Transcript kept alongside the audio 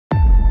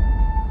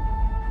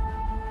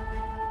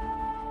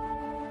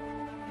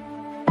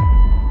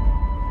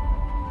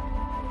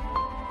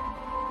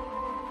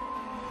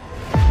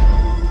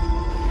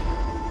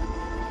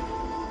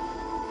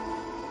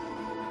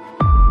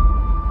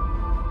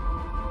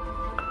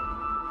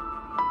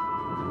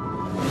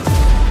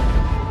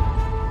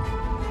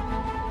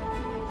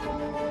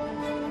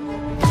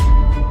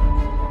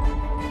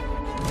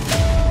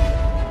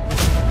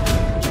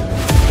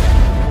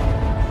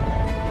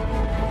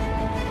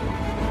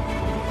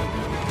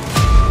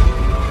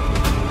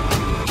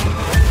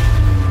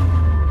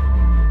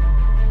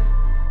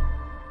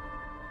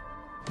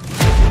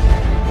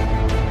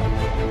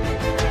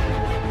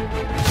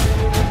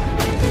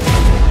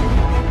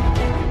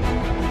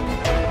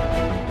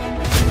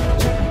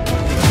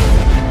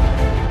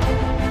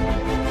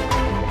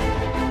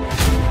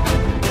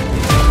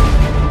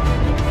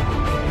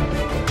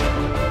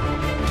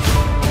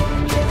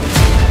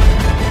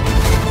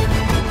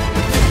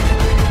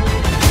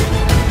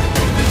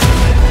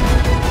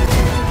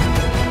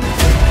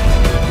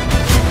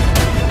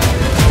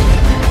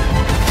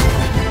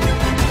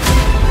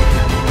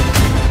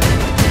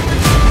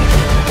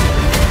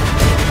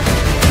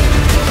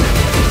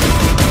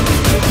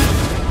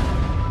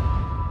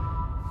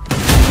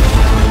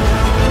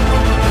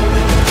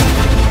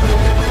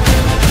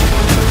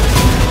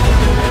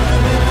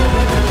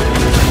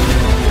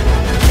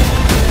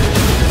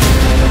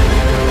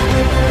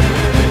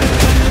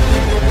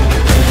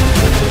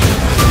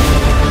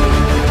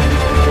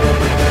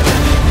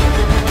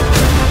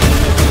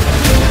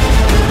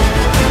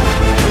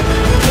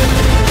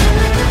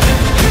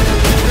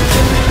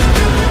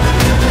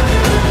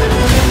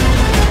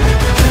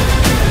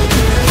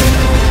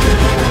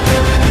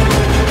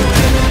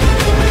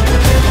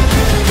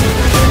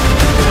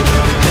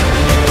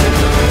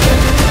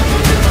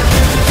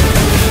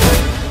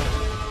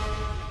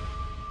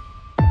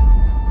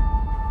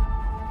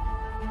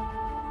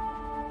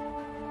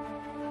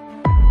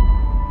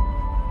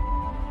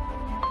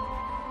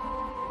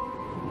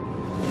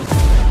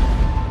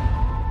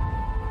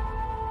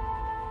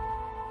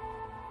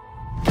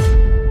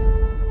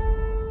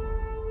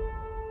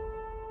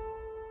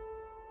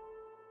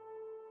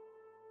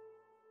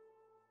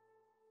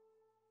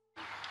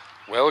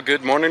Well,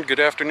 good morning, good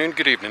afternoon,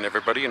 good evening,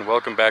 everybody, and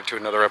welcome back to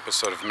another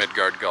episode of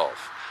Midgard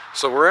Golf.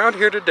 So we're out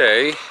here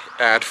today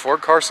at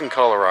Fort Carson,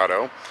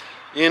 Colorado,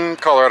 in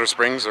Colorado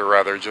Springs, or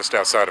rather just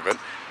outside of it,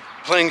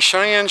 playing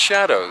Cheyenne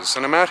Shadows.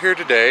 And I'm out here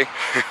today,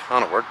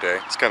 on a work day,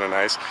 it's kind of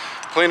nice,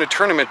 playing a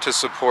tournament to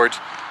support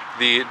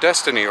the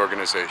Destiny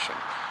organization.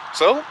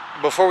 So,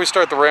 before we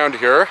start the round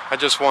here, I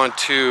just want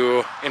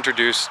to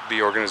introduce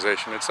the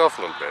organization itself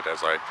a little bit,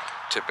 as I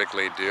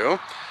typically do.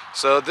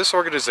 So this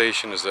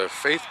organization is a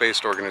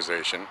faith-based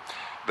organization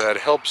that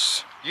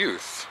helps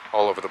youth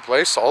all over the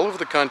place, all over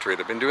the country.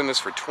 They've been doing this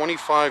for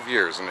 25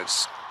 years, and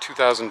it's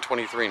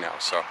 2023 now,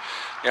 so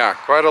yeah,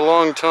 quite a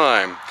long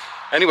time.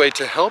 Anyway,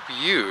 to help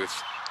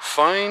youth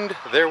find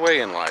their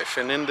way in life,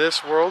 and in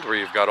this world where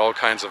you've got all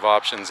kinds of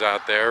options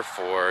out there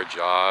for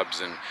jobs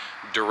and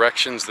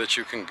directions that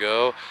you can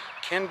go,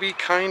 can be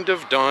kind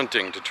of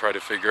daunting to try to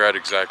figure out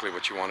exactly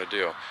what you want to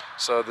do.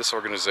 So this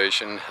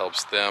organization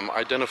helps them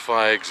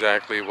identify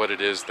exactly what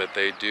it is that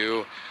they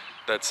do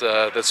that's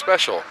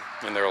special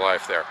in their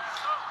life there,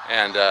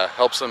 and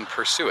helps them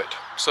pursue it.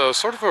 So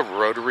sort of a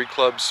Rotary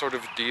Club sort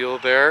of deal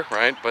there,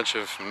 right? Bunch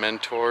of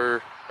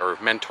mentoring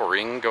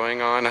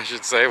going on, I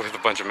should say, with a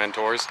bunch of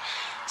mentors.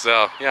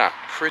 So yeah,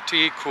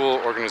 pretty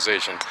cool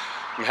organization.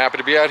 I'm happy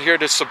to be out here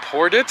to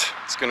support it.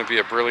 It's going to be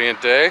a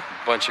brilliant day.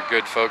 A bunch of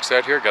good folks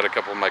out here. Got a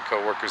couple of my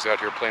co-workers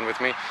out here playing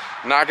with me.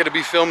 Not going to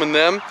be filming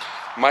them.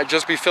 Might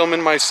just be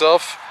filming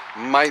myself.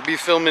 Might be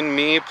filming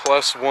me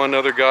plus one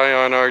other guy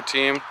on our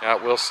team.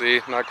 Yeah, we'll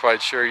see. Not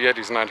quite sure yet.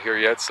 He's not here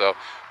yet, so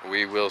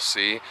we will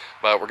see.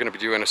 But we're going to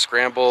be doing a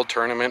Scramble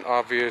tournament,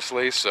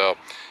 obviously. So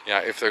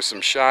yeah, if there's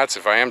some shots,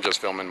 if I am just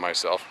filming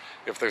myself,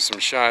 if there's some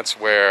shots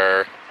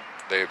where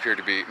they appear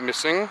to be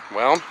missing,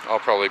 well, I'll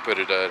probably put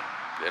it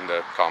in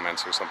the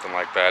comments or something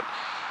like that,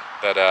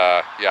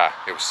 yeah,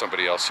 it was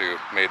somebody else who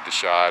made the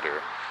shot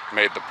or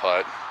made the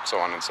putt, so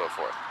on and so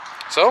forth.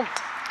 So,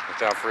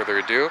 without further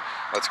ado,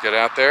 let's get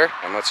out there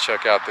and let's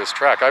check out this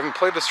track. I haven't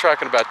played this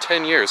track in about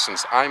 10 years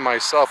since I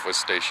myself was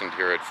stationed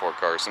here at Fort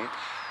Carson.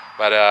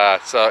 But,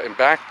 and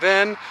back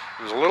then,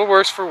 it was a little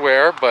worse for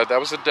wear, but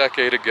that was a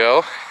decade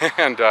ago.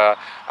 And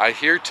I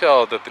hear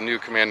tell that the new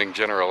commanding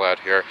general out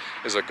here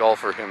is a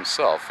golfer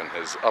himself and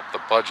has upped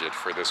the budget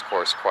for this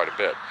course quite a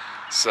bit.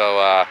 So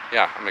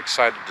yeah, I'm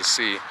excited to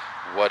see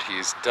what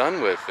he's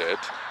done with it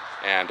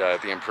and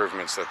the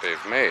improvements that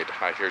they've made.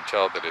 I hear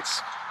tell that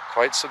it's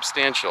quite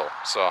substantial,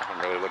 so I'm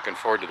really looking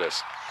forward to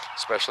this,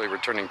 especially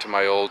returning to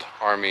my old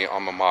Army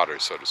alma mater,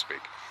 so to speak.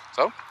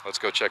 So let's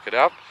go check it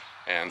out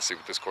and see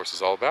what this course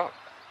is all about.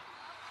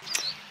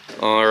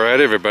 Alright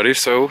everybody,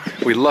 so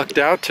we lucked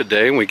out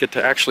today and we get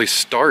to actually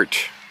start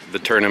the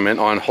tournament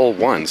on hole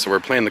 1. So we're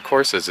playing the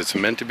course as it's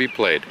meant to be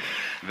played.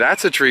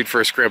 That's a treat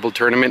for a Scramble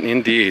tournament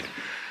indeed.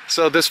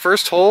 So this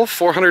first hole,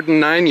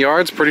 409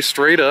 yards, pretty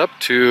straight up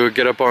to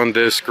get up on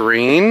this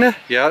green.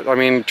 Yeah, I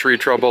mean, tree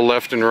trouble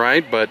left and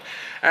right, but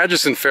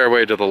adjacent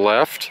fairway to the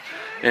left,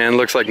 and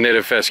looks like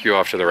native fescue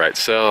off to the right.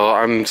 So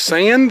I'm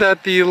saying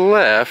that the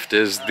left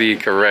is the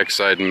correct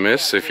side and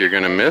miss if you're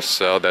gonna miss,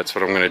 so that's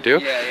what I'm gonna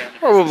do.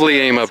 Probably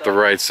aim up the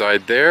right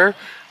side there,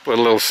 put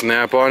a little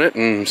snap on it,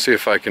 and see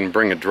if I can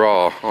bring a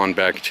draw on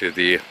back to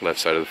the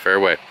left side of the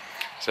fairway.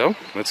 So,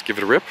 let's give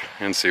it a rip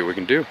and see what we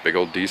can do. Big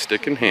old D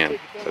stick in hand.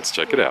 Let's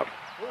check it out.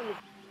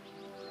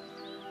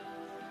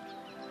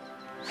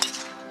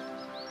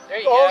 There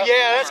you go.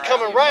 Yeah, that's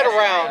coming right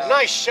around.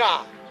 Nice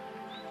shot.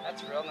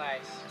 That's real nice.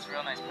 It's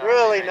real nice.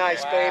 Really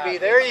nice, baby.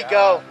 There you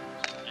go.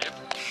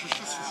 Yep.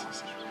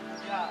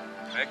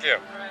 Thank you.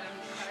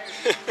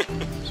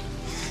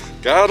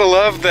 Gotta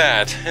love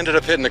that. Ended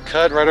up hitting the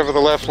cut right over the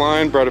left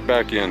line, brought it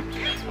back in.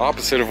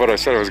 Opposite of what I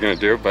said I was going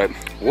to do, but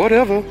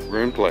whatever.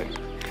 We're in play.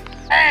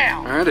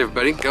 Alright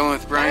everybody, going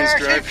with Brian's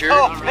drive here.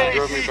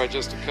 Drove me by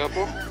just a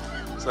couple.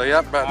 So yeah,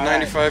 about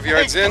 95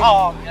 yards in,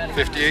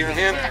 58 in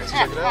hand. Let's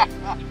check it out.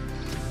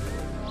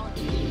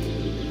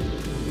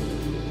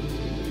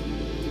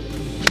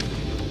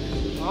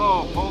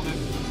 Oh, hold it.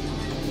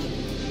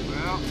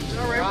 Well,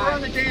 alright, we're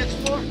on the dance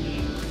floor.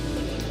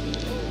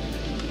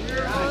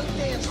 We're on the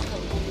dance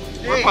floor.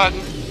 We're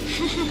putting.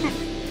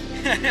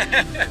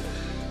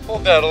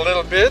 Hold that a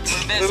little bit.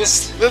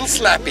 Little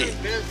slappy.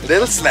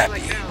 Little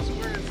slappy.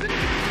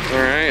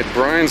 Alright,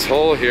 Brian's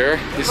hole here.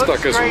 He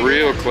stuck us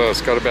real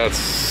close. Got about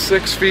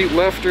 6 feet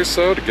left or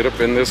so to get up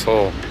in this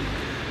hole.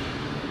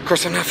 Of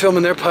course, I'm not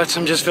filming their putts,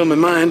 I'm just filming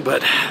mine,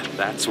 but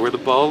that's where the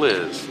ball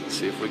is. Let's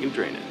see if we can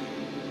drain it.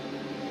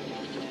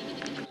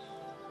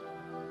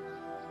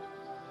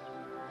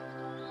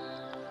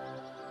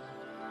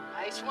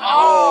 Nice one.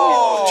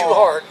 Oh, too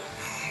hard.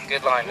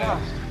 Good line now.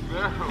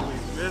 Barely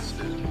missed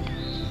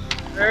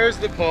it. There's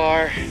the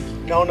par.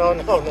 No.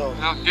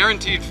 Now,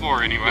 guaranteed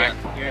 4 anyway.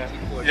 Yeah.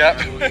 Yep.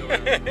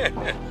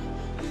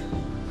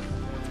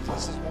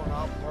 This is one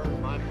off part of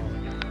my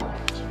ball.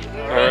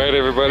 Alright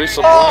everybody,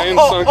 so Brian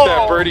sunk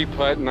that birdie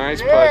putt.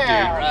 Nice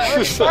putt,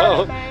 dude.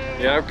 So,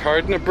 yeah,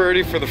 carding a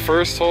birdie for the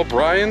first hole.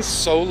 Brian's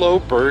solo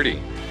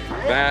birdie.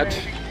 That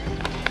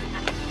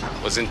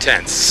was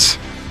intense.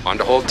 On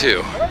to hole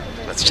 2.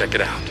 Let's check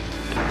it out.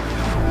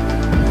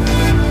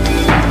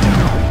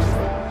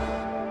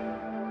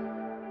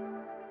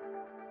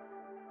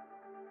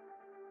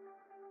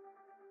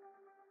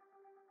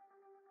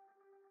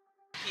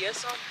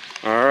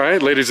 All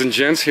right, ladies and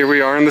gents, here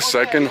we are in the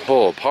second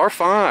hole, par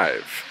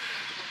 5.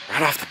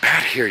 Right off the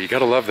bat here, you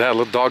gotta love that.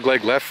 Little dog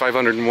leg left,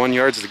 501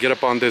 yards to get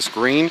up on this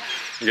green.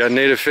 You got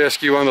native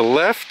fescue on the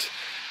left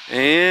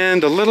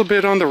and a little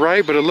bit on the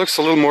right, but it looks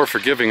a little more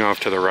forgiving off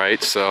to the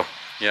right. So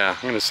yeah,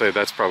 I'm gonna say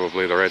that's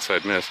probably the right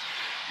side miss.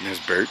 Miss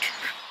Bert,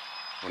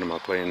 one of my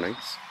playing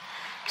mates.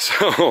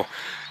 So,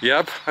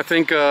 yep, I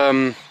think,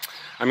 I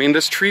mean,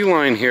 this tree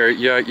line here,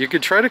 yeah, you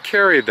could try to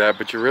carry that,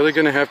 but you're really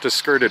gonna have to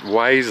skirt it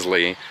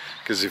wisely,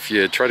 because if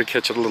you try to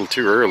catch it a little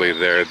too early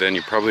there, then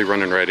you're probably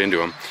running right into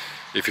them.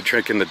 If you're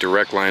taking the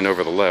direct line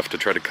over the left to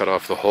try to cut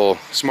off the hole.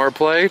 Smart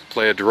play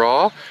a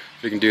draw,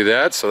 if you can do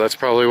that, so that's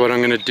probably what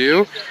I'm gonna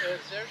do.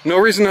 No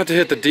reason not to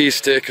hit the D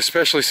stick,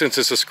 especially since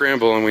it's a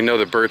scramble and we know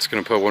that Bert's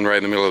gonna put one right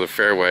in the middle of the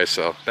fairway,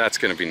 so that's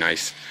gonna be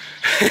nice.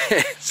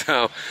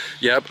 So,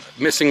 yep,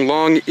 missing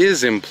long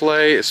is in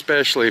play,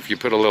 especially if you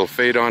put a little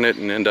fade on it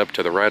and end up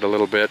to the right a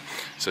little bit.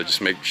 So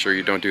just make sure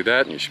you don't do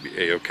that and you should be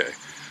A-okay.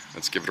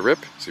 Let's give it a rip,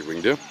 see what we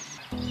can do.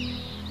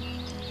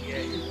 Yeah,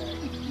 you're right.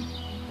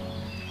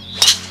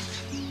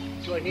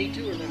 Do I need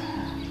to or not?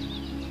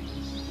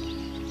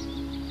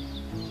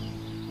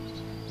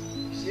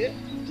 See it?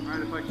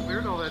 Alright, if I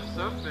cleared all that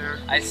stuff there.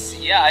 I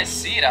see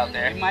it out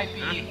there. It might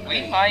be,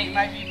 we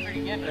might be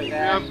pretty good with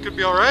that. Could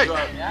be alright.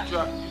 Yeah.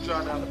 You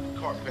drive down the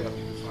cart path,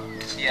 you can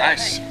find it. Yeah.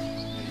 Nice.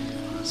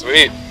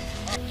 Sweet.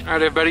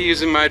 Alright everybody,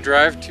 using my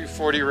drive,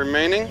 240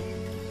 remaining.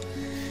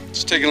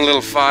 Just taking a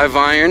little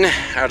 5-iron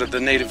out of the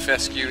native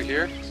fescue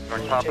here. Go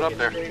and pop it up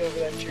there. Right over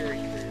that cherry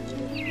tree.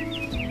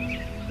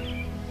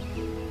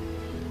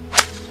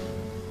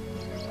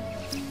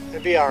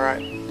 It'll be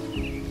alright.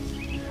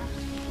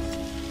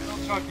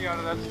 I'll talk you out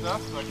of that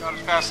stuff, so I got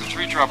us past the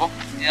tree trouble.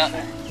 Yeah.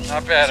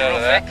 Not bad out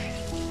of that.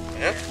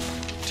 Yep.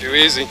 Too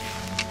easy.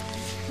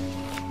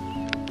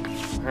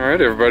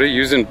 Alright everybody,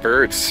 using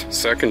Bert's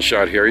second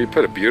shot here. You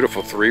put a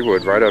beautiful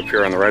 3-wood right up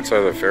here on the right side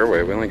of the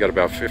fairway. We only got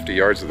about 50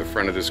 yards to the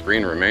front of this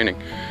green remaining.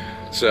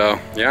 So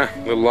yeah,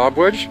 little lob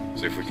wedge.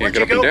 See if we can't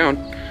get up and down.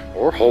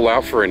 Or hole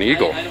out for an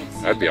eagle.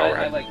 That'd be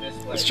alright.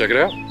 Let's check it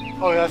out.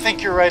 Oh, I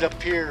think you're right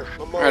up here.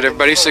 Alright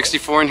everybody,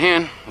 64 in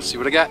hand. Let's see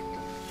what I got.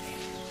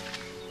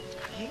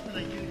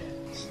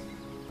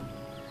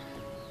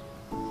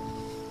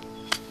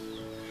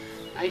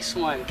 Nice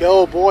one.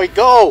 Go, boy,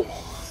 go!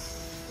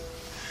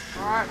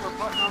 Alright, we're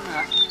putting on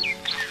that.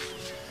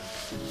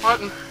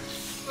 Putting. A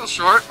little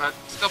short, but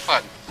still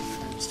putting.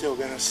 I'm still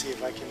gonna see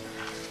if I can.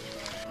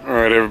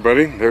 Alright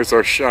everybody, there's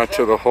our shot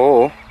to the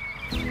hole.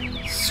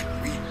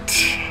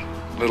 Sweet.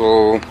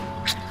 Little,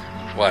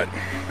 what,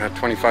 about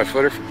 25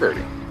 footer for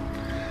birdie.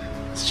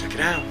 Let's check it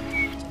out.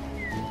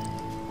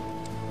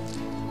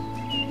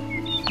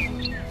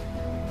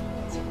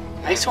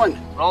 Nice one.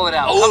 Roll it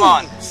out. Oh. Come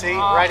on. See,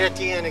 right at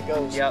the end it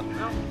goes. Yep.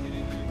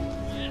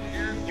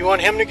 You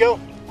want him to go?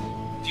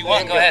 If you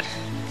want, go ahead.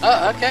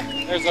 Oh,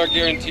 okay. There's our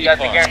guaranteed You got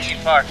the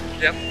guaranteed par.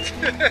 Yep.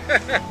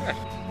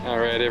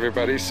 Alright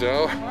everybody,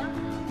 so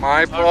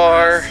my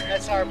par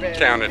That's our bad.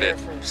 counted it.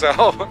 So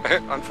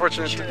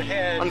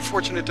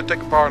unfortunate to take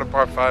a par on a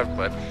par 5,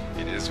 but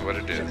it is what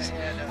it is.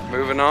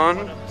 Moving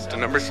on to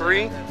number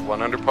 3,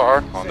 1 under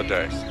par on the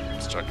day.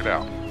 Let's check it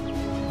out.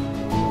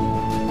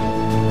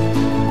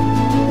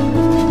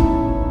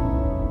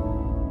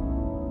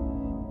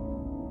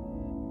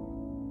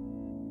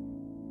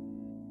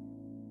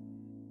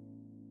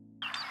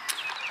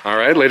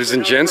 Alright, ladies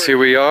and gents, here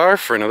we are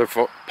for another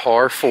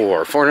par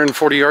 4.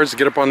 440 yards to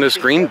get up on this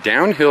green,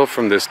 downhill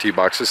from this tee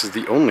box. This is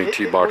the only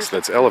tee box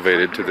that's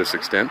elevated to this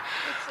extent.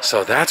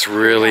 So that's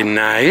really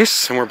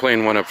nice. And we're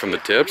playing one up from the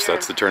tips.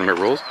 That's the tournament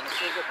rules.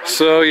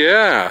 So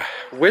yeah,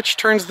 which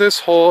turns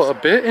this hole a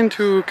bit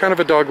into kind of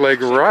a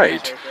dogleg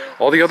right.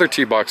 All the other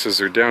tee boxes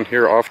are down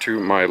here off to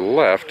my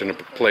left, and it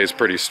plays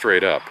pretty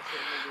straight up.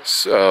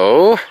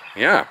 So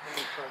yeah.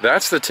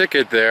 That's the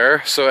ticket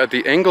there. So at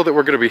the angle that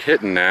we're going to be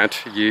hitting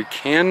at, you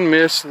can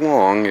miss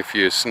long if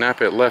you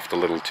snap it left a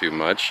little too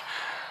much.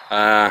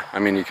 I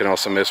mean, you can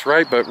also miss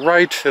right, but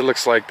right, it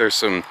looks like there's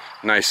some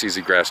nice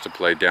easy grass to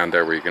play down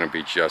there where you're going to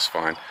be just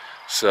fine.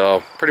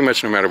 So pretty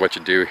much no matter what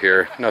you do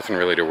here, nothing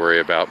really to worry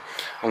about.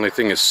 Only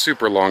thing is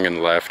super long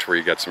and left where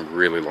you got some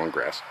really long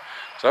grass.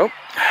 So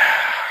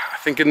I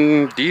think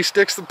in D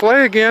sticks the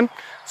play again.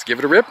 Let's give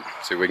it a rip,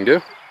 see what we can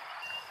do.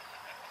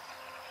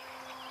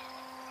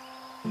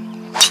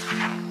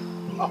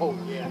 Oh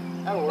yeah,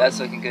 that'll work. That's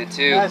looking good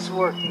too. That's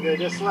working good.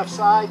 This left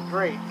side,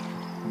 great.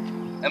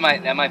 That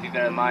might be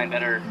better than mine.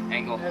 Better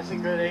angle. That's a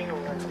good angle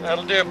right there.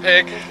 That'll do,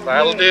 pig.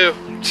 That'll do.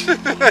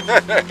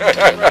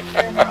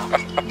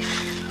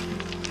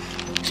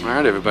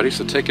 Alright everybody,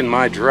 so taking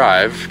my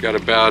drive, got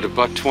about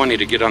 $1.20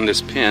 to get on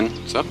this pin.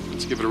 So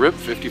let's give it a rip,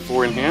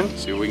 54 in hand,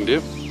 see what we can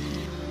do.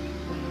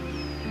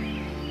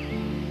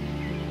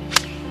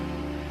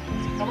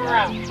 Come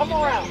around, come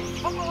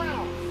around, come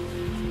around.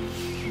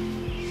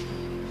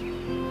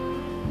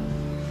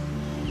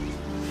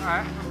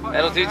 Alright,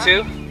 That'll do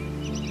too.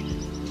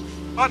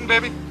 Button,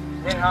 baby.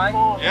 Hit high.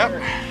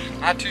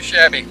 Yep, not too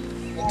shabby.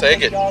 We'll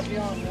take it.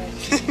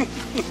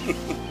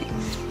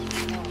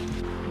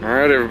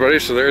 Alright everybody,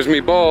 so there's me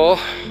ball.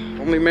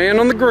 Only man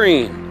on the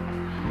green.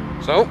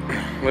 So,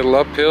 a little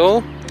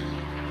uphill.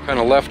 Kind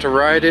of left to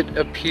right it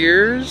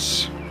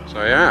appears.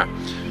 So yeah,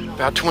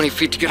 about 20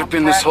 feet to get up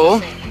in this hole.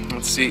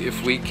 Let's see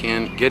if we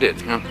can get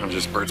it. I'm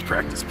just Bert's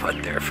practice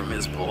putt there from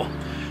his bowl.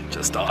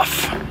 Just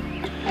off.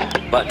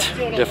 But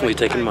definitely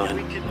taking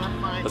mine.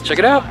 Let's check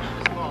it out.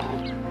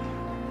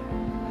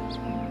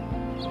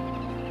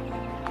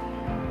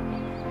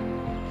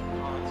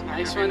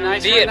 Nice one,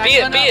 nice Be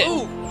one. it.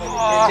 Ooh.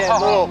 That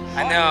little,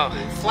 I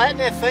know. flatten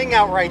that thing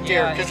out right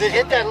there, Yeah, because it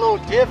hit that little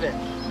divot.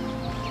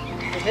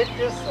 It hit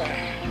this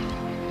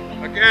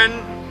side. Again,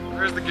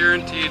 there's the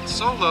guaranteed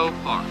solo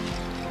par.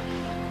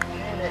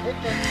 And it hit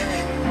that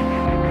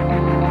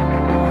thing.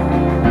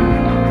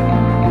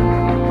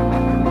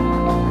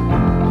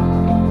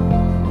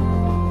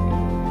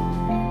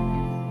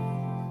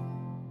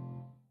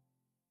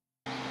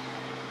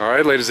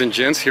 Alright ladies and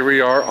gents, here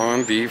we are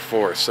on the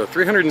fourth. So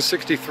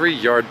 363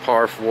 yard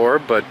par 4,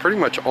 but pretty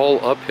much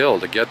all uphill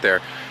to get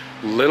there.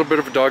 A little bit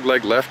of a dog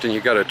leg left and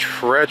you got a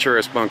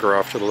treacherous bunker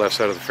off to the left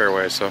side of the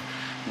fairway, so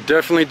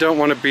definitely don't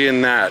want to be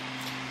in that.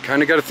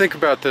 Kind of got to think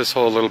about this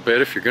hole a little bit.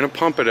 If you're going to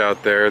pump it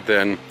out there,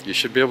 then you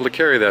should be able to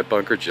carry that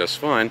bunker just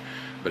fine.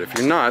 But if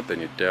you're not,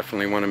 then you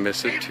definitely want to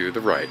miss it to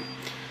the right.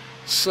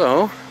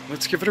 So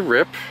let's give it a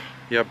rip.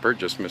 Yeah, Bert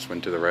just missed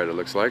one to the right it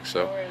looks like,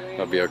 so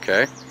that'll be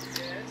okay.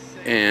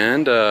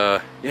 And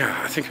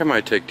yeah, I think I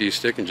might take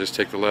D-stick and just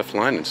take the left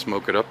line and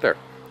smoke it up there.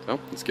 So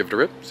let's give it a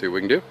rip, see what we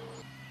can do.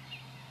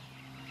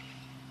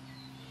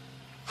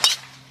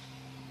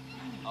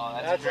 Oh,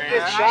 That's a very good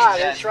nice. shot.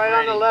 That's It's right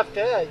on the pretty. left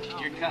edge.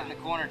 You're cutting the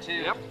corner too.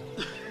 Yep.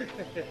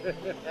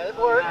 That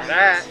worked.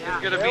 That is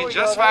going to There be we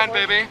just go, fine,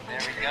 that baby. There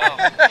we go.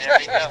 There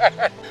we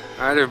go.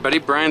 Alright everybody,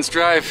 Brian's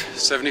drive,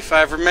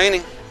 75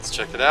 remaining. Let's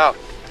check it out.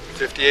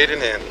 58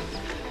 and in.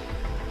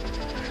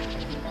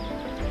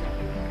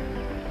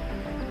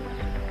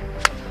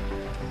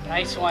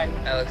 Nice one.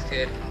 That looks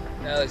good.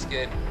 That looks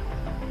good.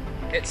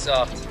 Hit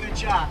soft. Good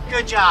job.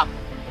 Good job.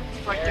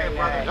 It's right there,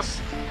 brother. nice.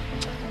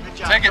 Good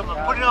job. Take it. Come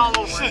on, put it all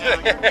over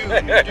now. You're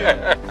due.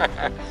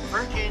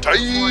 Bert can't do it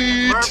for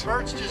you.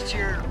 Bert's just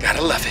here.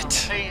 Gotta love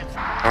it. Paying.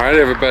 Alright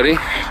everybody,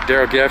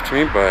 Daryl gapped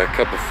me by a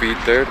couple feet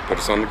there to put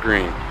us on the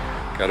green.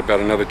 Got about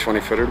another 20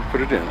 footer to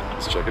put it in.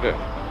 Let's check it out.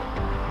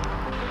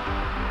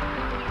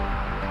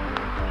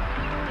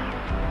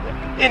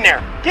 In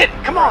there. Get it.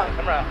 Come on.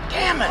 Come on.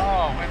 Damn it.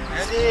 Oh,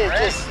 See, it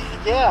just,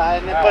 yeah,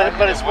 and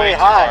but it's way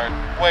high.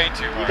 Way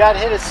too You got to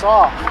hit it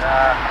soft. You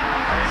gotta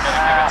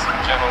give it some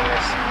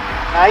gentleness.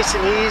 Nice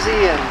and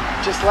easy, and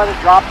just let it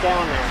drop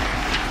down there.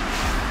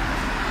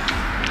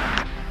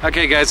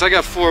 Okay guys, I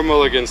got 4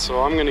 mulligans,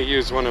 so I'm gonna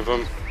use one of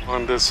them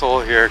on this hole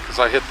here because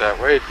I hit that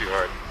way too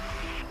hard.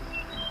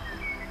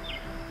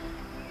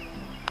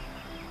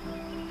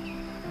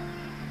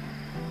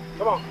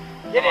 Come on.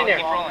 Get in there.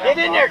 keep rolling. Get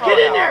in there. Get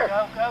in there.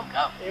 Go, go,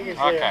 go. You can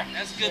see it.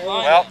 That's a good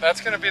line. Well,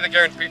 that's gonna be the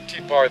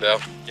guaranteed par though.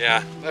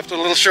 Yeah, left a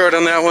little short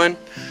on that one,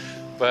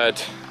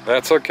 but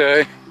that's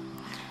okay.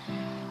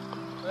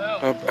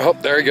 Oh,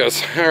 there he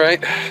goes. All right,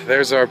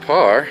 there's our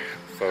par.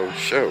 Faux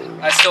show.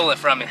 I stole it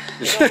from you.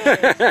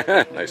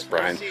 Nice,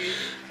 Brian. See,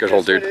 Good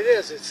hole, that's what dude. it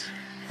is. It's,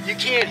 you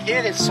can't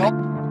hit it soft.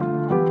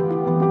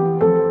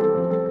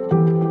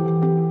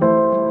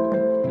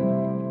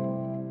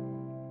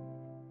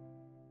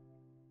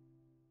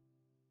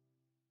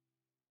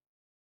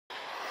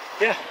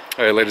 Yeah.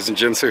 All right, ladies and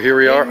gents, so here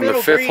we are on the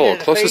Middle 5th green hole, and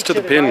closest to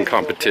fade the to the pin right a little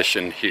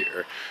competition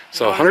here.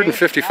 So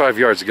 155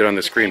 yards to get on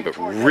the screen, but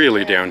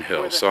really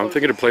downhill. So I'm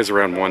thinking it plays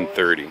around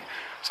 130.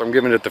 So I'm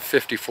giving it the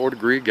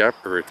 54-degree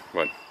gap, or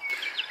what,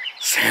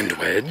 sand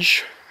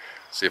wedge.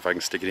 See if I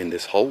can stick it in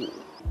this hole.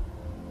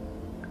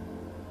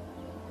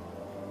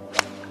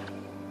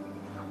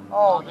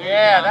 Oh,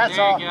 yeah, that's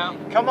There all. you go.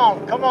 Come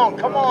on, come on,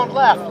 come on.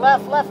 Left,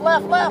 left, left,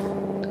 left, left.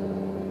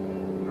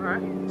 All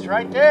right. It's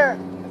right there.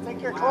 I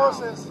think you're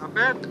closest. Not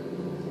bad.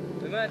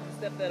 We might have to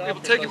step that off.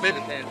 People to take it, close to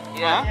baby. the pin. Huh?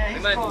 Yeah, we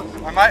he's might.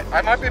 close.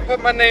 I might be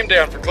putting my name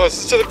down for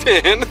closest to the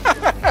pin.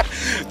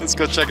 Let's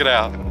go check it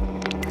out.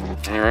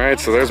 All right,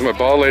 so there's my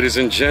ball, ladies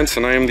and gents,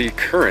 and I am the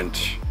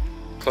current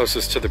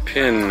closest to the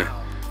pin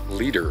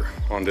leader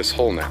on this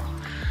hole now.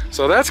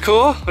 So that's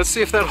cool. Let's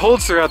see if that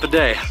holds throughout the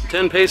day.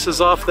 10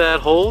 paces off that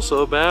hole,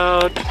 so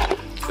about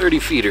 30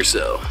 feet or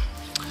so.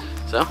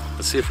 So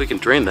let's see if we can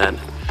drain that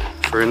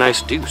for a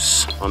nice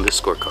deuce on this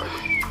scorecard.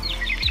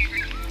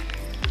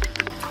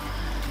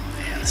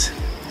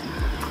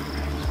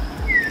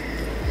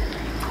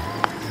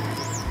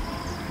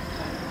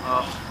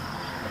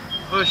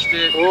 Pushed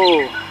it.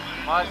 Oh.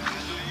 Much.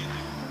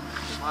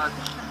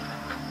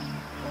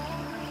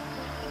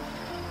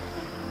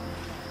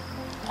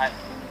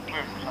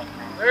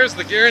 There's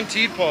the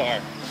guaranteed par.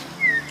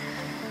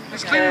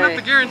 Just cleaning up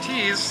the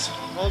guarantees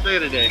all day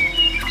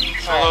today.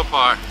 Solo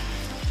par.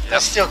 I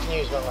still can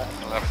use my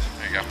left. I love it.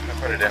 There you go. I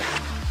put it in.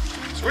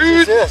 What's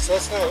Sweet! this?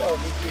 That's not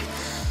OBP.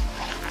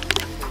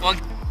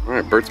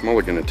 Alright, Bert's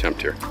mulligan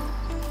attempt here.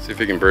 See if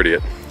he can birdie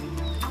it.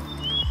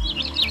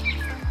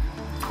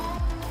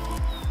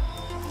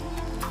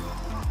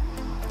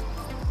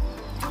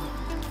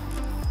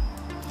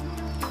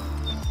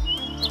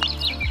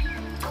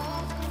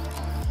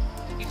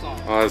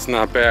 Oh, it's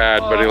not bad,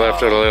 but he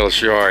left it a little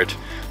short.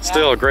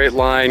 Still, great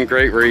line,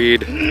 great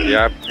read,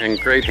 yep, and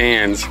great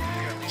hands.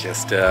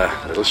 Just a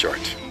little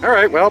short. All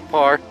right, well,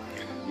 par.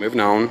 Moving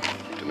on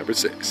to number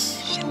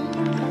 6.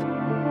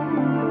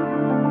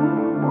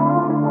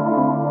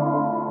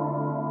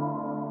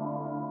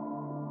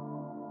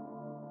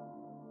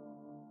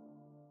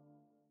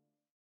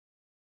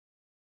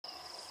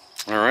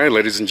 All right,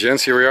 ladies and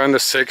gents, here we are on the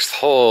 6th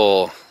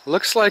hole.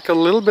 Looks like a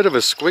little bit of a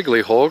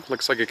squiggly hole.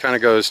 Looks like it kind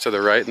of goes to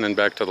the right and then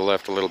back to the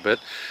left a little bit.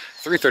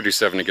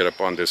 337 to get up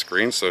on this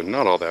green, so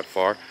not all that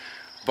far.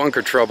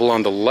 Bunker trouble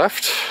on the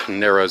left,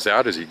 narrows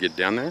out as you get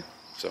down there.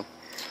 So,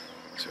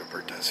 let's see what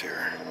Bert does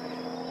here.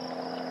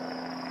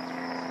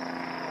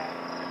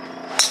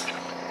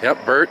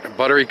 Yep, Bert,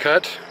 buttery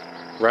cut,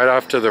 right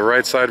off to the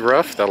right side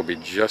rough. That'll be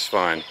just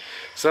fine.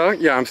 So,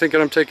 yeah, I'm thinking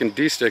I'm taking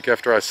D-stick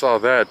after I saw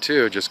that,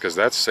 too, just because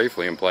that's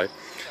safely in play.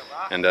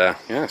 And,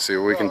 yeah, see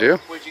what we can do.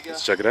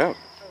 Let's check it out.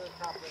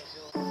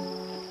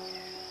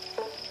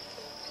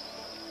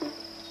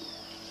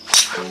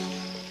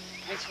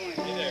 Nice one.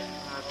 Hey there.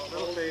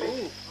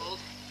 Hold.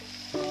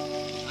 I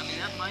mean,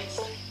 that might's...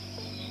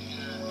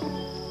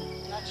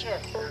 Not sure.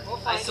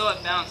 I saw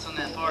it bounce on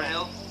that far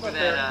hill where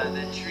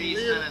that tree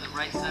is kind of the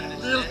right side of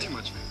its head. Too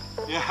much,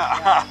 maybe.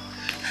 Yeah.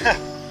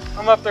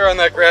 I'm up there on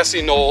that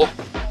grassy knoll.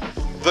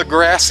 The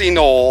grassy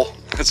knoll.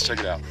 Let's check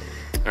it out.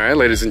 All right,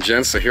 ladies and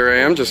gents, so here I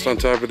am just on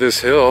top of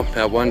this hill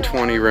at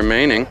 120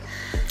 remaining.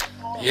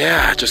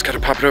 Yeah, just got to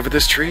pop it over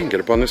this tree and get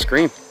up on this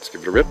green. Let's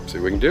give it a rip, see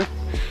what we can do.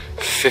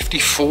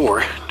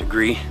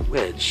 54-degree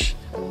wedge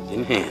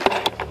in hand.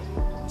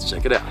 Let's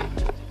check it out.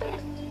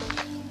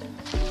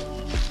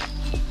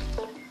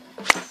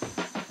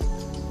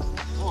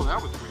 Oh, that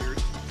was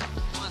weird.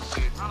 Let's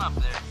see, run up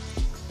there.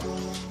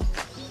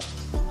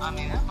 I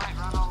mean, that might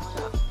run all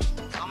the way up.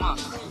 Come on.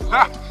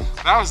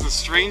 That was the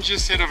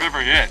strangest hit I've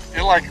ever hit.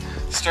 It like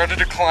started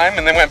to climb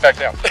and then went back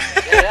down.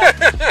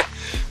 Yeah.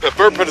 But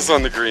Bert put us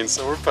on the green,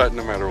 so we're putting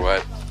no matter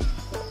what.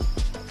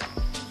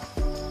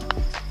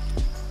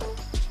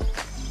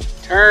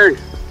 Turn.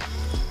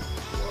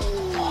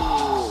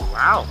 Oh,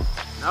 wow.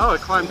 No,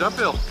 it climbed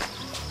uphill.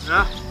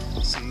 Yeah,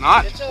 it's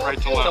not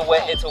right to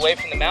left. It's away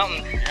from the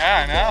mountain.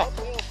 Yeah, I know.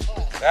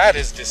 That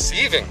is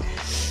deceiving.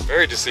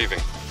 Very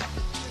deceiving.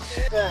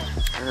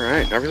 All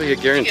right, not really a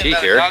guarantee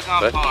here,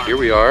 but here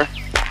we are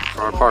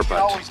for our par putt.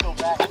 Always go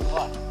back and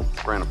putt.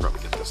 Brian will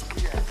probably get this one.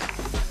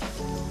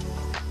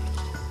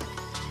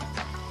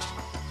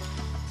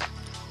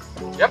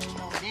 Yep,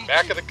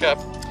 back of the cup.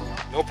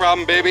 No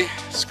problem, baby.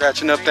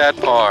 Scratching up that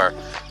par.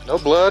 No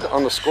blood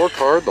on the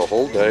scorecard the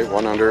whole day,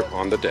 1 under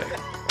on the day.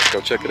 Let's go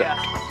check it out.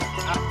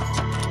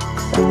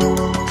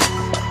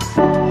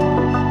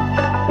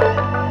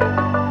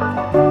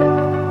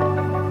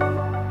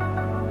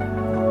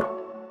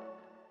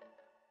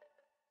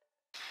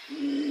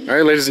 All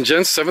right, ladies and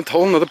gents, 7th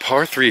hole, another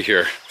par 3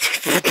 here.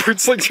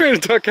 Bert's like trying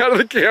to duck out of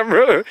the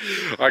camera.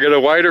 I got a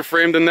wider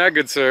frame than that,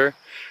 good sir.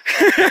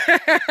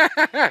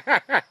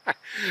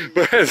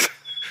 But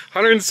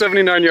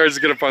 179 yards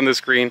to get up on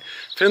this green.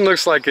 Pin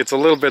looks like it's a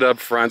little bit up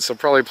front, so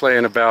probably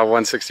playing about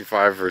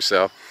 165 or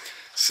so.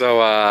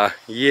 So,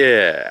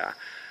 yeah.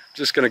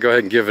 Just going to go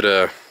ahead and give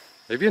it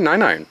maybe a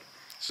 9-iron.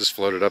 Let's just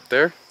float it up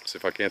there, see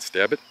if I can't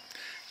stab it.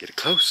 Get it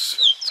close.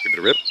 Let's give it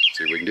a rip,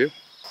 see what we can do.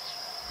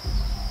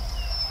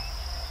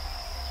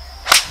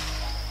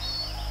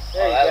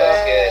 There you that go.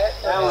 was good.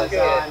 That was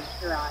good. on.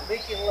 You're on.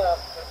 Leaking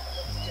left, but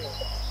let's do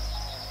it.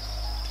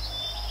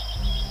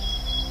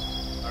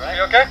 All right.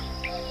 You okay?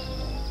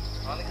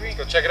 On the green.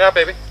 Go check it out,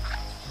 baby.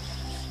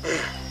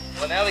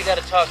 Well, now we got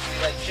to talk. Do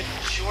we like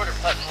chipping short or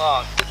putting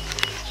long?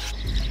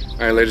 All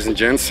right, ladies and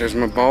gents, there's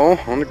my ball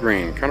on the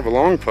green. Kind of a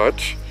long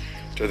putt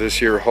to this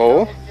here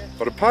hole,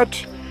 but a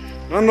putt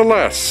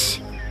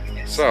nonetheless.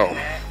 So,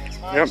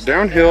 yep,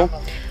 downhill.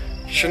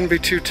 Shouldn't be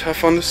too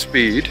tough on the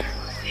speed.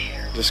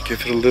 Just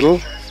give it a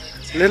little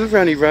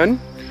runny run.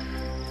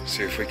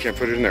 See if we can't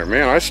put it in there.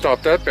 Man, I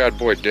stopped that bad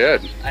boy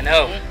dead. I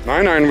know.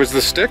 9-iron was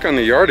the stick on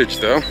the yardage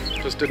though.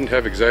 Just didn't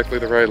have exactly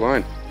the right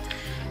line.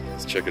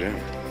 Let's check it out.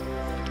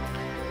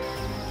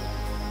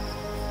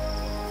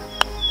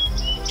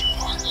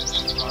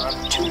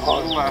 Too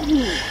hard.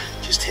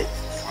 Just hit.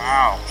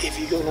 Wow. If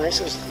you go nice,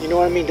 you know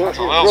what I mean? Don't hit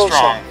A little real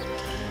strong. soft.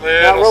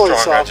 Not Little really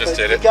strong, I soft, just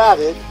but did you it. got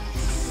it.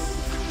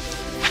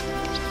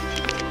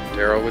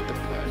 Darrow with the putt.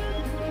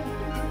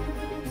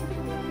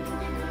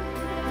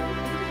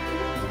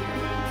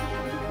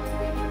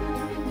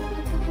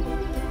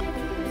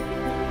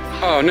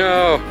 Oh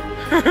no!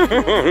 Oh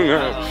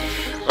no!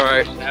 All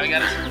right, Now we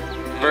got to.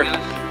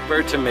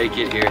 Bert to make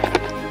it here.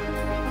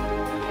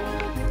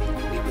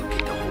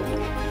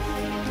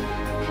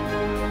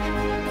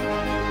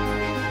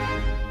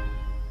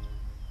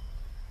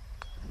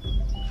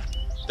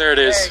 There it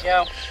is. There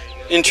you go.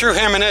 In true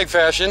ham and egg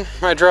fashion,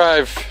 my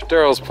drive,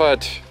 Darrell's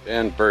putt,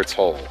 and Bert's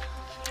hole.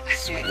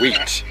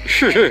 Sweet.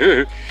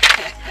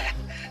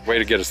 Way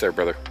to get us there,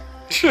 brother.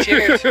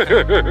 Cheers.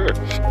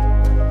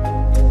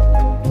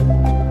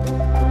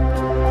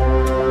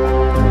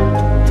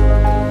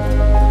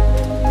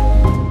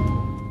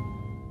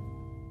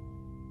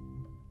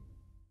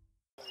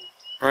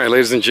 right,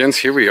 ladies and gents,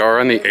 here we are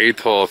on the 8th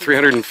hole,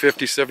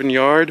 357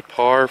 yard,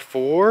 par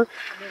 4.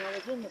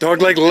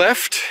 Dogleg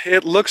left,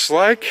 it looks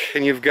like,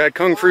 and you've got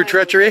Kung Fu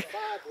Treachery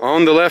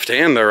on the left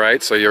and the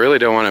right, so you really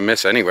don't want to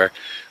miss anywhere.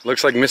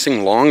 Looks like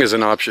missing long is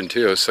an option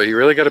too, so you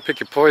really got to pick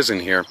your poison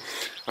here.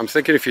 I'm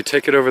thinking if you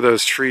take it over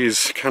those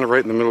trees, kind of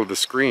right in the middle of the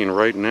screen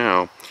right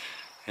now,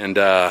 and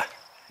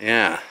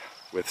yeah,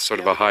 with sort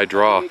of a high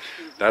draw,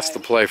 that's the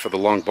play for the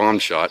long bomb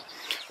shot.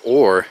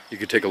 Or you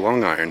could take a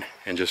long iron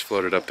and just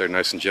float it up there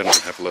nice and gentle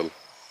and have a little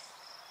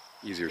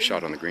easier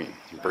shot on the green.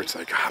 And Bert's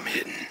like, oh, I'm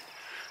hitting.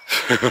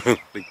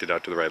 Leaked it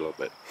out to the right a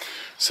little bit.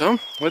 So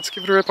let's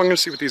give it a rip. I'm going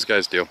to see what these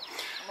guys do.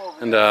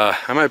 And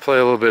I might play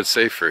a little bit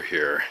safer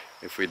here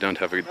if we don't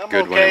have a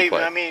good one in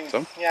play. I mean,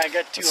 so yeah, I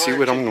got let's see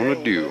what I'm going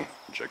to do.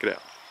 Check it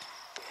out.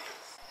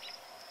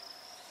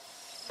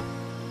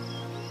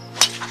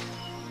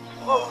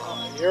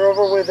 Oh, you're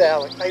over with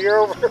Alex. You're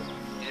over.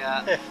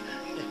 Yeah.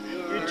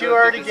 You two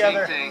are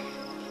together.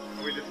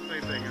 We did the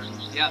same thing.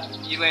 Yep,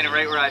 you landed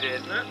right where I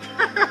did.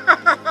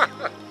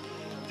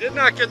 Did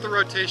not get the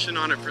rotation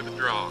on it for the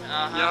draw.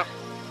 Yep.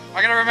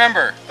 I gotta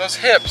remember, those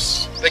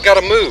hips, they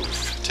gotta move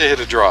to hit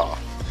a draw.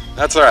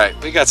 That's alright,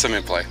 we got some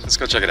in play. Let's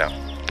go check it out.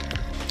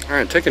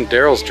 Alright, taking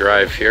Daryl's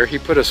drive here. He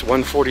put us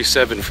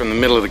 147 from the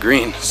middle of the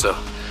green, so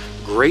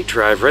great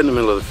drive right in the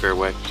middle of the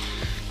fairway.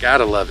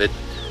 Gotta love it.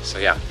 So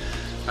yeah,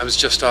 I was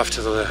just off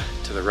to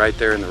the right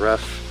there in the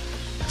rough.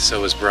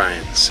 So was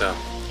Brian, so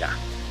yeah,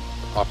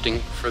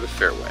 opting for the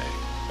fairway.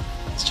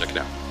 Let's check it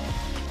out.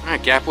 All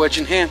right, gap wedge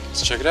in hand,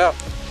 let's check it out.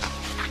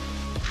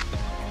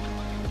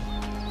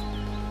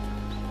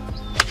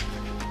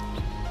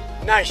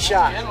 Nice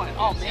shot.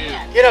 Oh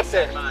man. Get up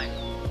there.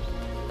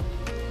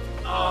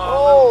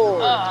 Oh.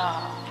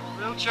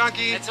 Real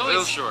chunky, It's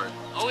real short.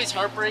 always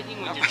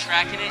heartbreaking when you're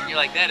tracking it. You're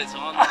like, that is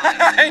on.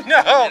 I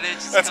know, And it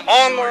just that's comes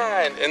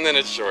online, and then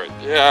it's short.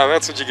 Yeah,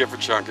 that's what you get for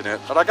chunking it.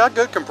 But I got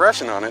good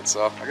compression on it,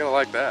 so I gotta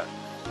like that.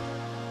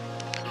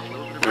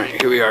 All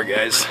right, here we are,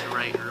 guys.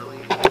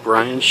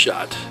 Brian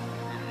shot,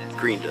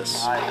 greened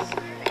us.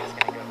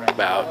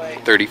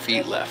 About 30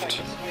 feet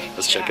left.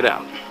 Let's check it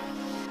out.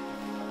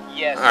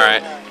 Yes. All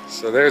right,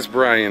 so there's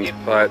Brian's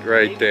putt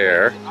right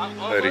there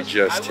that he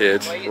just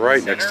hit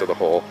right next to the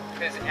hole.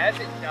 Because as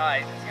it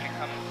dies, it's going to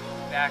come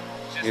back.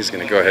 He's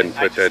going to go ahead and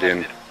put that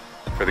in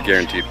for the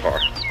guaranteed par.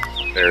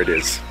 There it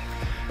is.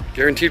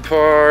 Guaranteed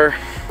par.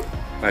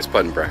 Nice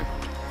putting, Brian.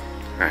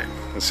 All right,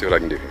 let's see what I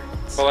can do here.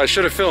 Well, I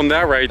should have filmed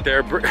that right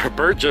there.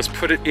 Bert just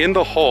put it in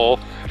the hole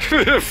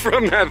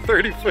from that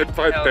 30-foot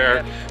putt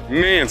there.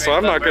 Man, so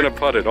I'm not going to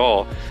putt at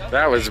all.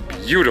 That was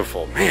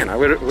beautiful. Man, I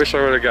wish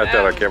I would have got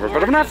that on camera,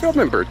 but I'm not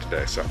filming Bert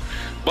today, so.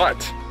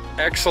 But,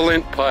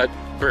 excellent putt,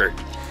 Bert.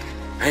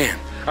 Man,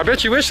 I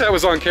bet you wish that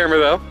was on camera,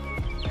 though.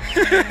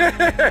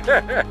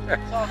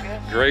 It's all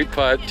good. Great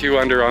putt, 2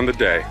 under on the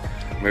day.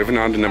 Moving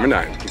on to number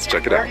 9. Let's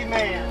check it out.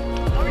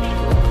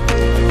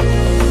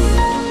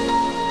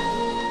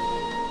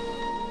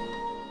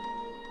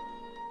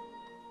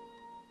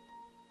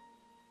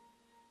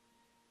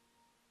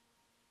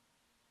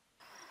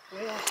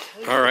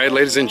 All right,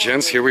 ladies and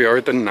gents, here we are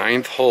at the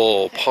 9th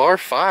hole. Par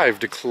 5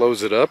 to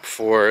close it up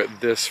for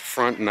this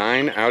front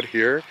 9 out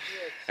here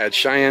at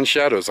Cheyenne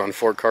Shadows on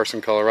Fort Carson,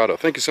 Colorado.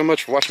 Thank you so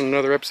much for watching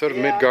another episode of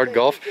Midgard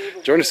Golf.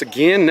 Join us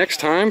again next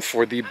time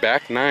for the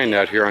back 9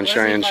 out here on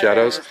Cheyenne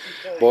Shadows.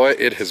 Boy,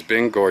 it has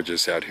been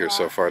gorgeous out here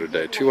so far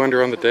today. 2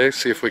 under on the day.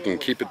 See if we can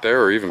keep it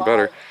there, or even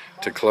better,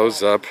 to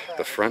close up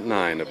the front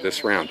 9 of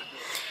this round.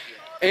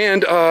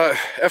 And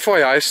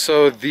FYI,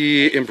 so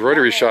the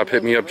embroidery shop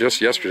hit me up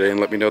just yesterday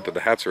and let me know that the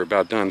hats are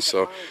about done.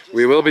 So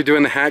we will be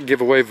doing the hat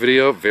giveaway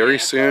video very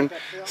soon.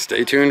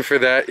 Stay tuned for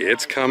that.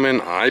 It's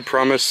coming, I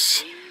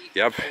promise.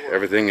 Yep,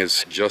 everything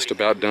is just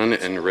about done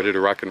and ready to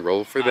rock and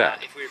roll for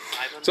that.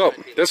 So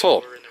this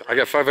hole, I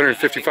got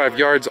 555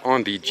 yards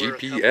on the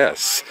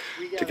GPS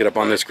to get up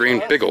on this green.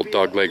 Big old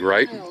dog leg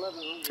right.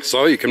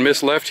 So you can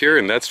miss left here,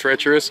 and that's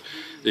treacherous.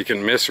 You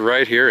can miss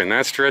right here, and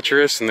that's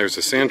treacherous. And there's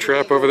a sand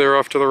trap over there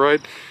off to the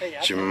right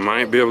that you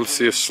might be able to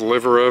see a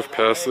sliver of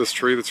past this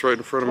tree that's right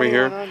in front of me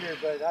here.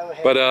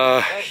 But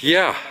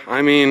yeah,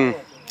 I mean,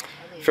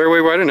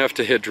 fairway wide enough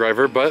to hit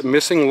driver, but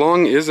missing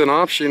long is an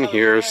option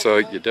here, so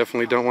you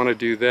definitely don't want to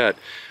do that.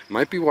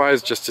 Might be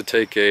wise just to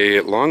take a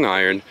long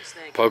iron,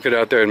 poke it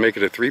out there, and make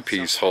it a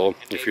 3-piece hole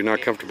if you're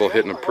not comfortable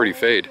hitting a pretty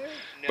fade.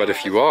 But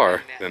if you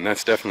are, then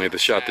that's definitely the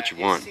shot that you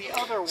want.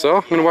 So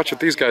I'm going to watch what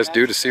these guys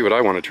do to see what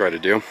I want to try to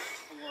do.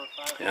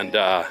 And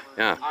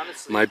yeah,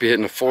 might be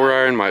hitting a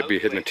 4-iron, might be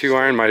hitting a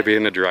 2-iron, might be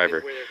hitting a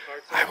driver.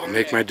 I will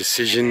make my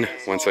decision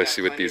once I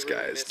see what these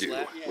guys do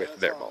with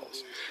their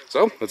balls.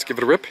 So let's give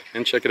it a rip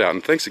and check it out.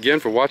 And thanks again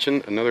for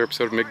watching another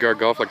episode of Midgard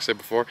Golf. Like I said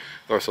before,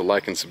 also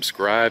like and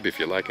subscribe if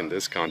you're liking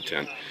this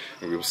content.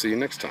 And we will see you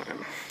next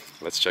time.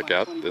 Let's check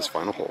out this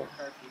final hole.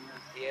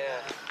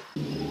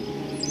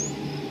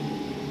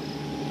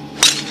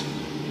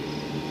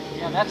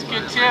 Yeah, that's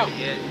good too.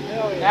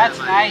 That's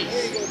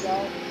nice.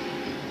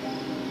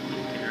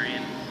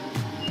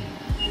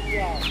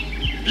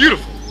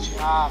 Beautiful.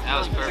 That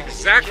was perfect.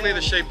 Exactly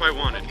the shape I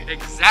wanted.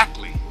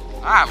 Exactly.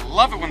 I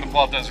love it when the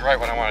ball does right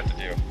what I want it to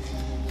do.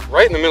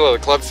 Right in the middle of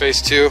the club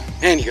face too.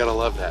 Man, you gotta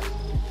love that.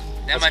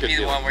 That That's might be the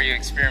feeling. one where you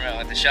experiment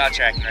with the shot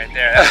tracking right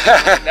there.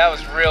 That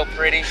was real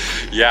pretty.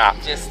 Yeah.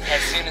 Just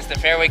as soon as the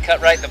fairway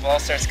cut right, the ball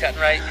starts cutting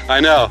right.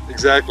 I know,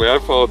 exactly. I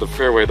followed the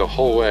fairway the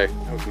whole way.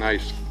 That was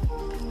nice.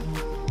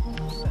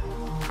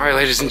 All right,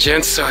 ladies and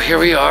gents, so here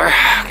we are.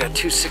 Got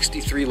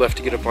 263 left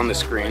to get up on the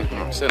screen.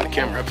 I'm setting the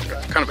camera up,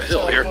 kind of a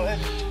hill here.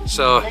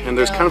 So, and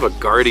there's kind of a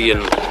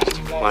guardian,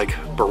 like,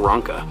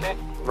 barranca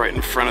right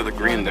in front of the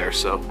green there.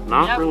 So,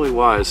 not really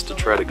wise to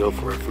try to go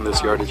for it from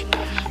this yardage.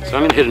 So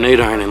I'm gonna hit an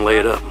 8-iron and lay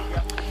it up.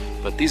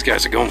 But these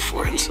guys are going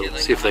for it, so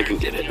let's see if they can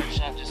get it.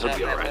 That'll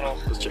be all right.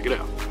 Let's check it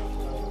out.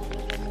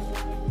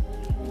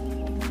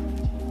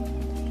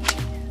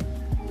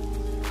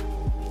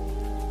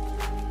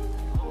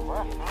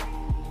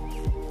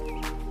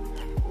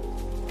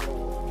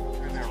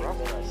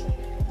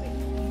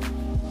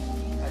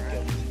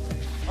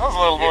 That was a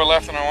little more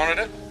left than I wanted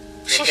it.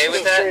 You okay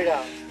with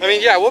that? I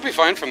mean, yeah, we'll be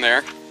fine from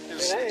there.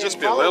 Just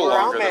be a little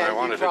longer than I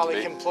wanted it to probably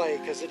be. can play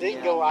because it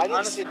didn't go. I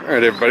didn't see. All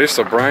right, everybody,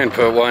 so Brian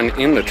put one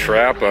in the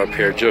trap up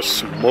here, just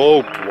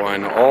smoked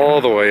one all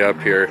the way up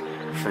here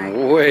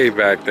from way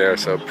back there.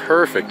 So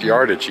perfect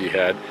yardage he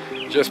had,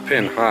 just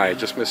pinned high,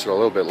 just missed it a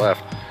little bit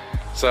left.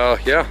 So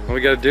yeah, all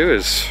we gotta do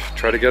is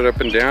try to get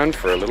up and down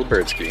for a little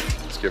bird ski.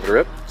 Let's give it a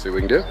rip, see what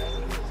we can do.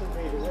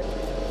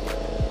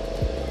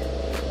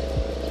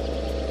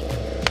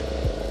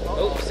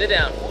 Oh, sit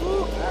down.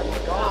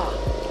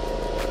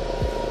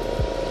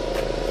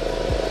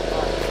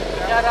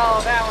 Got all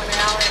of that one,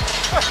 Alan.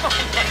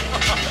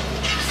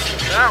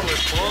 That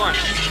was fun.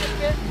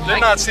 Did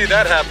not see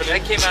that happening.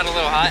 That came out a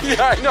little hot.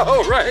 Yeah, I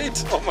know,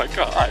 right? Oh my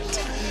God.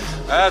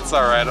 That's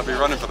all right, I'll be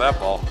running for that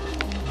ball.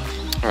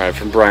 All right,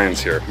 from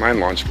Brian's here.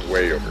 Mine launched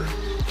way over.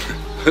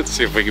 Let's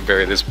see if we can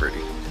bury this birdie.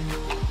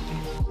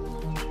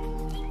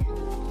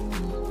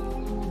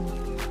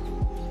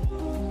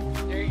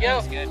 There you go.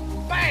 That's good.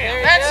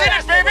 Bam! That's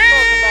it, baby!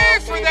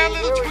 For that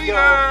little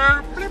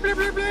tweeter. Blip, blip,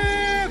 blip,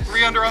 blip.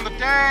 3 under on the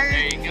day.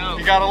 There you go.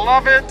 You gotta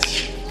love it.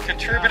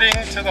 Contributing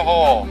to the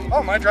hole.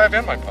 Oh, my drive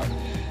and my putt.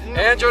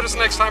 And join us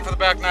next time for the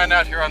back 9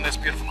 out here on this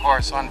beautiful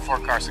course on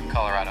Fort Carson,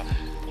 Colorado.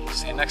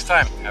 See you next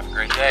time. Have a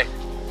great day.